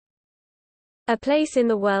A Place in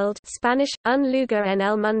the World Spanish, Un Lugar en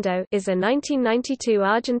el Mundo is a 1992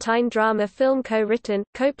 Argentine drama film co-written,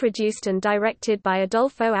 co-produced and directed by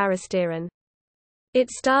Adolfo Aristiran. It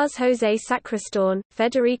stars José Sacristán,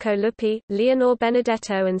 Federico Luppi, Leonor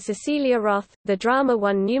Benedetto and Cecilia Roth. The drama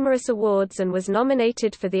won numerous awards and was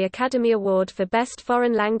nominated for the Academy Award for Best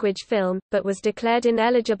Foreign Language Film, but was declared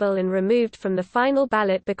ineligible and removed from the final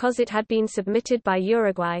ballot because it had been submitted by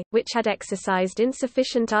Uruguay, which had exercised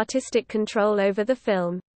insufficient artistic control over the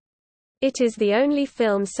film. It is the only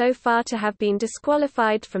film so far to have been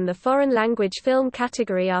disqualified from the foreign language film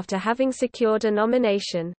category after having secured a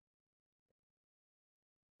nomination.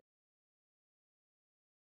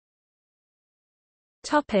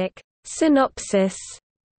 Synopsis.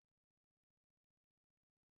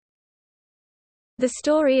 The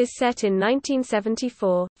story is set in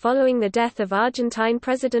 1974, following the death of Argentine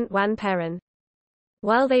President Juan Perón.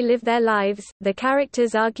 While they live their lives, the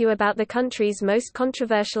characters argue about the country's most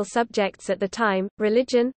controversial subjects at the time: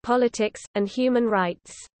 religion, politics, and human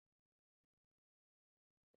rights.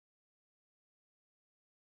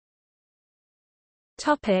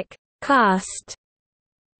 Cast: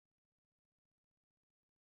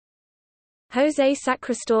 José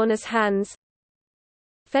Sacristán as Hans,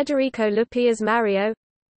 Federico Luppi as Mario,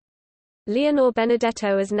 Leonor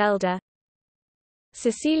Benedetto as Nelda,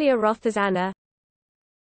 Cecilia Roth as Anna,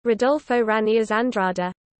 Rodolfo Rani as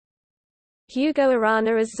Andrada, Hugo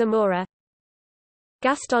Arana as Zamora,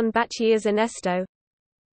 Gaston Bacci as Ernesto,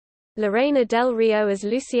 Lorena del Rio as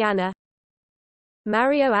Luciana,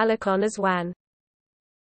 Mario Alarcón as Juan.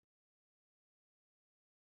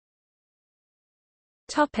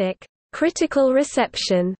 Critical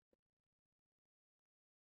reception.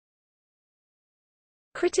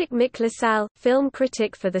 Critic Mick LaSalle, film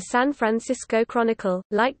critic for the San Francisco Chronicle,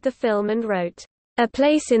 liked the film and wrote, "A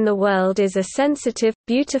Place in the World is a sensitive,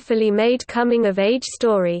 beautifully made coming-of-age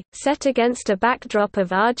story, set against a backdrop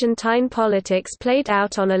of Argentine politics played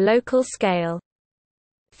out on a local scale.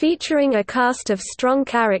 Featuring a cast of strong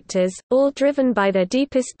characters, all driven by their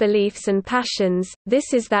deepest beliefs and passions,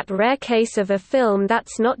 this is that rare case of a film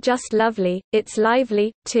that's not just lovely, it's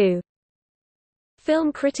lively, too."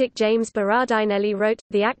 Film critic James Berardinelli wrote,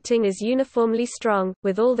 "The acting is uniformly strong,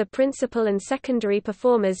 with all the principal and secondary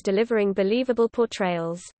performers delivering believable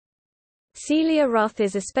portrayals. Celia Roth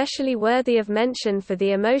is especially worthy of mention for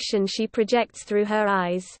the emotion she projects through her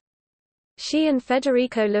eyes. She and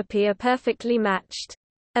Federico Luppi are perfectly matched.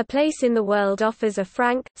 A Place in the World offers a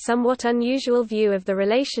frank, somewhat unusual view of the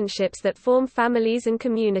relationships that form families and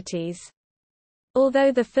communities.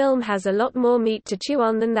 Although the film has a lot more meat to chew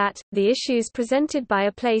on than that, the issues presented by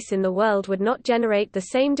A Place in the World would not generate the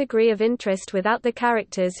same degree of interest without the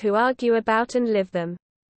characters who argue about and live them.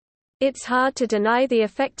 It's hard to deny the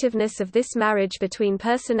effectiveness of this marriage between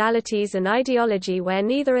personalities and ideology where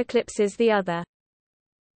neither eclipses the other."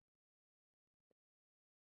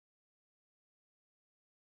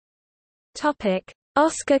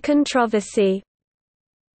 Oscar controversy.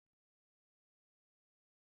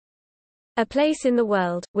 A Place in the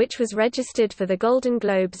World, which was registered for the Golden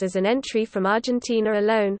Globes as an entry from Argentina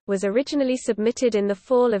alone, was originally submitted in the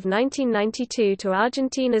fall of 1992 to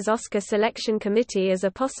Argentina's Oscar Selection Committee as a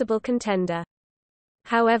possible contender.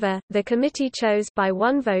 However, the committee chose by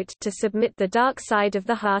one vote to submit The Dark Side of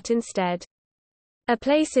the Heart instead. A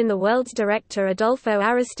Place in the World's director Adolfo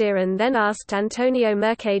Aristiran then asked Antonio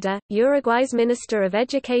Mercader, Uruguay's Minister of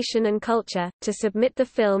Education and Culture, to submit the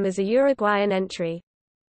film as a Uruguayan entry.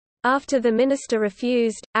 After the minister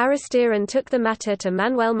refused, Aristiran took the matter to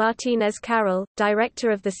Manuel Martínez Carril,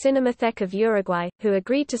 director of the Cinematheque of Uruguay, who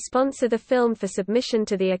agreed to sponsor the film for submission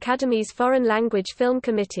to the Academy's Foreign Language Film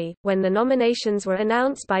Committee. When the nominations were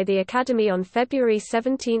announced by the Academy on February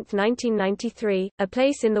 17, 1993, A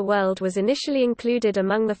Place in the World was initially included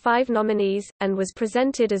among the 5 nominees, and was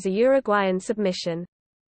presented as a Uruguayan submission.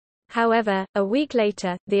 However, a week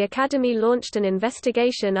later, the Academy launched an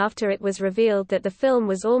investigation after it was revealed that the film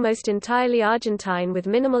was almost entirely Argentine with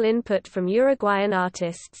minimal input from Uruguayan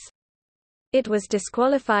artists. It was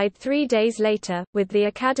disqualified 3 days later, with the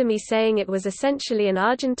Academy saying it was essentially an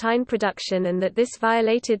Argentine production and that this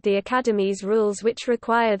violated the Academy's rules, which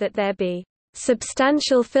require that there be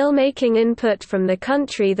substantial filmmaking input from the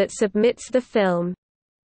country that submits the film.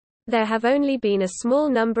 There have only been a small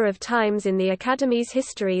number of times in the Academy's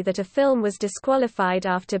history that a film was disqualified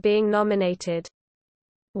after being nominated.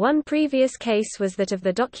 One previous case was that of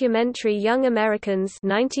the documentary Young Americans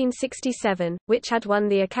 1967, which had won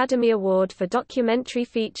the Academy Award for Documentary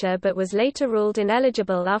Feature but was later ruled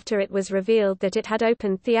ineligible after it was revealed that it had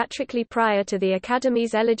opened theatrically prior to the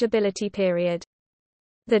Academy's eligibility period.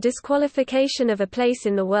 The disqualification of A Place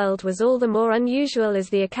in the World was all the more unusual as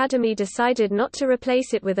the Academy decided not to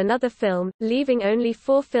replace it with another film, leaving only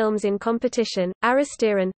 4 films in competition.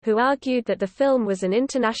 Aristeron, who argued that the film was an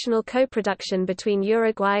international co-production between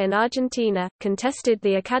Uruguay and Argentina, contested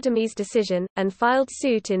the Academy's decision, and filed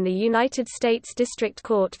suit in the United States District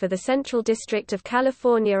Court for the Central District of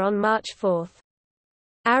California on March 4.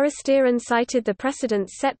 Aristeron cited the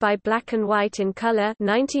precedents set by Black and White in Color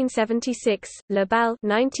 1976, La Balle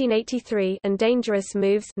 1983, and Dangerous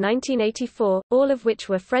Moves 1984, all of which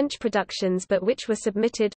were French productions but which were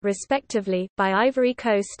submitted, respectively, by Ivory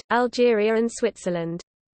Coast, Algeria and Switzerland.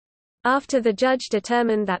 After the judge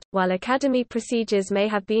determined that, while Academy procedures may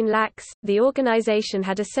have been lax, the organization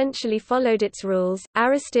had essentially followed its rules,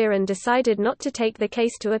 Aristeron decided not to take the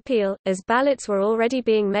case to appeal, as ballots were already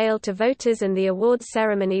being mailed to voters and the awards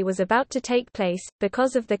ceremony was about to take place.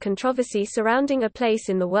 Because of the controversy surrounding A Place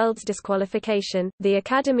in the World's disqualification, the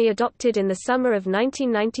Academy adopted in the summer of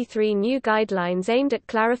 1993 new guidelines aimed at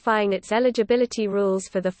clarifying its eligibility rules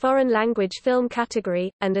for the foreign language film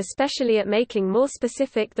category, and especially at making more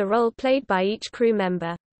specific the role played by each crew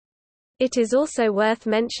member. It is also worth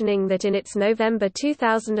mentioning that in its November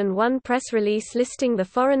 2001 press release listing the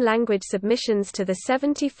foreign language submissions to the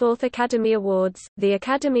 74th Academy Awards, the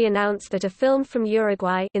Academy announced that a film from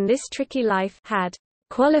Uruguay, In This Tricky Life, had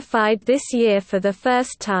qualified this year for the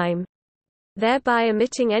first time, thereby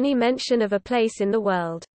omitting any mention of A Place in the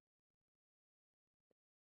World.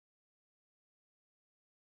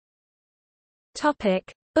 Topic: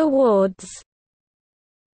 Awards.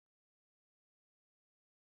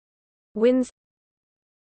 Wins: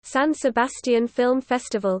 San Sebastian Film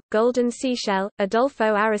Festival, Golden Seashell,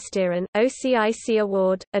 Adolfo Aristeron, OCIC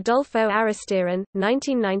Award, Adolfo Aristeron,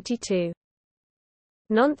 1992.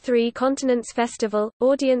 Nantes Three Continents Festival,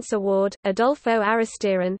 Audience Award, Adolfo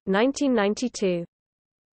Aristeron, 1992.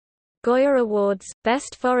 Goya Awards,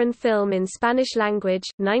 Best Foreign Film in Spanish Language,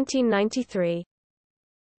 1993.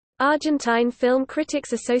 Argentine Film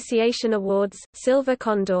Critics Association Awards, Silver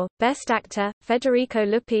Condor, Best Actor, Federico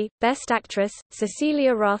Luppi, Best Actress,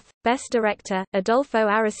 Cecilia Roth, Best Director, Adolfo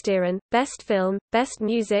Aristeron, Best Film, Best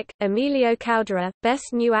Music, Emilio Caudera,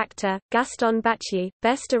 Best New Actor, Gaston Bacci,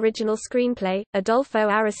 Best Original Screenplay, Adolfo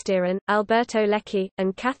Aristeron, Alberto Lecchi,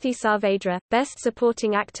 and Kathy Saavedra, Best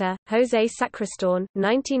Supporting Actor, José Sacristán,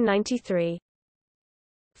 1993.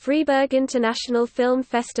 Freiburg International Film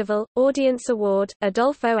Festival, Audience Award,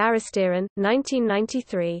 Adolfo Aristeron,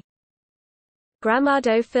 1993.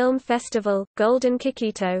 Gramado Film Festival, Golden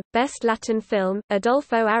Chiquito, Best Latin Film,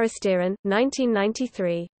 Adolfo Aristeron,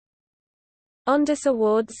 1993. Ondas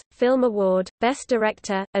Awards, Film Award, Best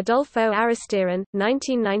Director, Adolfo Aristeron,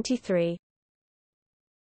 1993.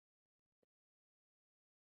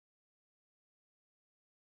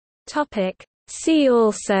 See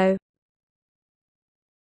also: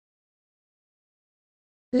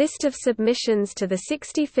 List of submissions to the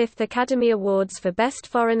 65th Academy Awards for Best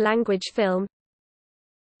Foreign Language Film.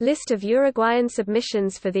 List of Uruguayan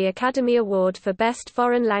submissions for the Academy Award for Best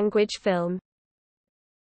Foreign Language Film.